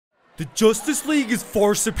The Justice League is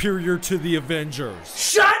far superior to the Avengers.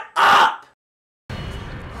 Shut up!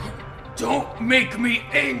 Don't make me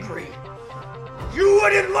angry. You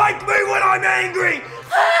wouldn't like me when I'm angry!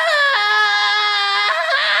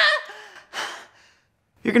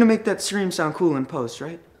 You're gonna make that scream sound cool in post,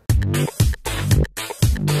 right?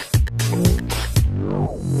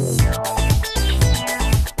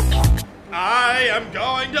 I am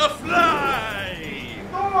going to fly!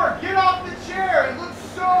 Thor, get off the chair! It looks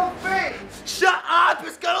so fake! Shut up!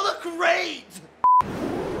 It's gonna look great!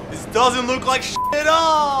 This doesn't look like shit at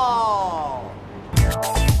all!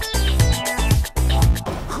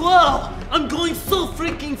 Whoa! I'm going so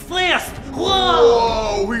freaking fast!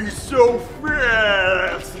 Whoa! Whoa, he's so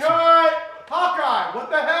fast! Cut! Hawkeye,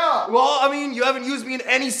 what the hell? Well, I mean, you haven't used me in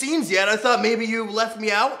any scenes yet. I thought maybe you left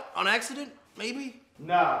me out on accident, maybe?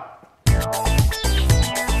 No.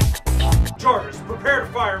 Charters, prepare to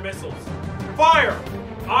fire missiles. Fire!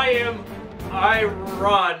 I am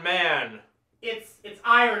Iron Man. It's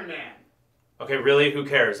Iron Man. Okay, really? Who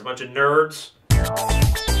cares? A bunch of nerds?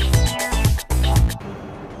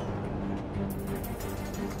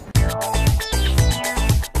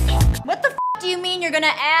 What the f do you mean you're gonna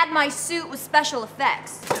add my suit with special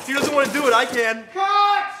effects? If he doesn't want to do it, I can.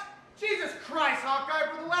 Cut! Jesus Christ,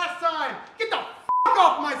 Hawkeye, for the last time! Get the f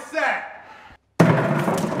off my set!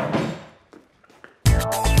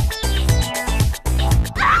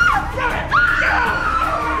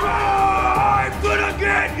 I'm gonna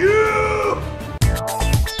get you!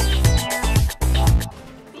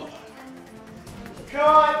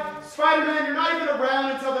 Cut! Spider-Man, you're not even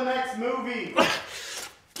around until the next movie!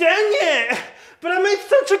 Dang it! But I made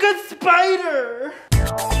such a good spider!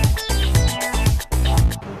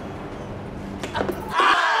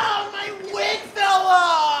 Ah, my wig fell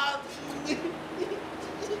off!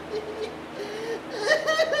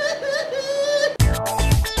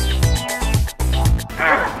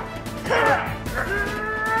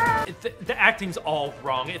 The acting's all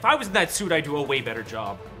wrong. If I was in that suit, I'd do a way better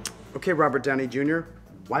job. Okay, Robert Downey Jr.,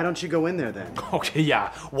 why don't you go in there then? Okay,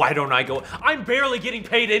 yeah. Why don't I go? I'm barely getting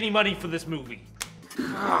paid any money for this movie.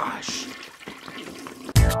 Gosh.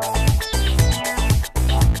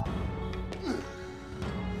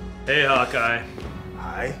 Hey, Hawkeye.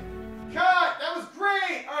 Hi. Cut! That was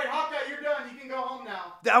great! Alright, Hawkeye, you're done. You can go home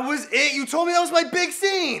now. That was it? You told me that was my big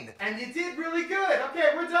scene! And you did really good.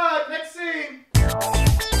 Okay, we're done. Next scene.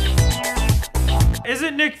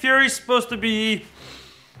 Isn't Nick Fury supposed to be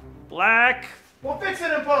black? We'll fix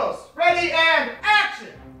it in post. Ready and action!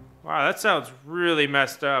 Wow, that sounds really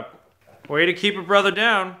messed up. Way to keep a brother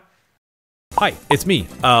down. Hi, it's me,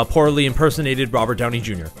 poorly impersonated Robert Downey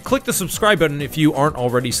Jr. Click the subscribe button if you aren't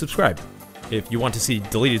already subscribed. If you want to see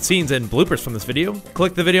deleted scenes and bloopers from this video,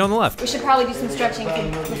 click the video on the left. We should probably do some stretching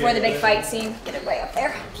before the big fight scene. Get it way up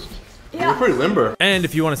there. You're pretty limber. And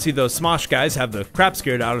if you want to see those Smosh guys have the crap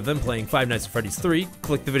scared out of them playing Five Nights at Freddy's 3,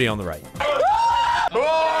 click the video on the right.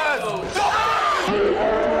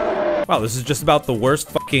 Wow, this is just about the worst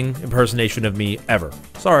fucking impersonation of me ever.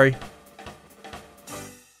 Sorry.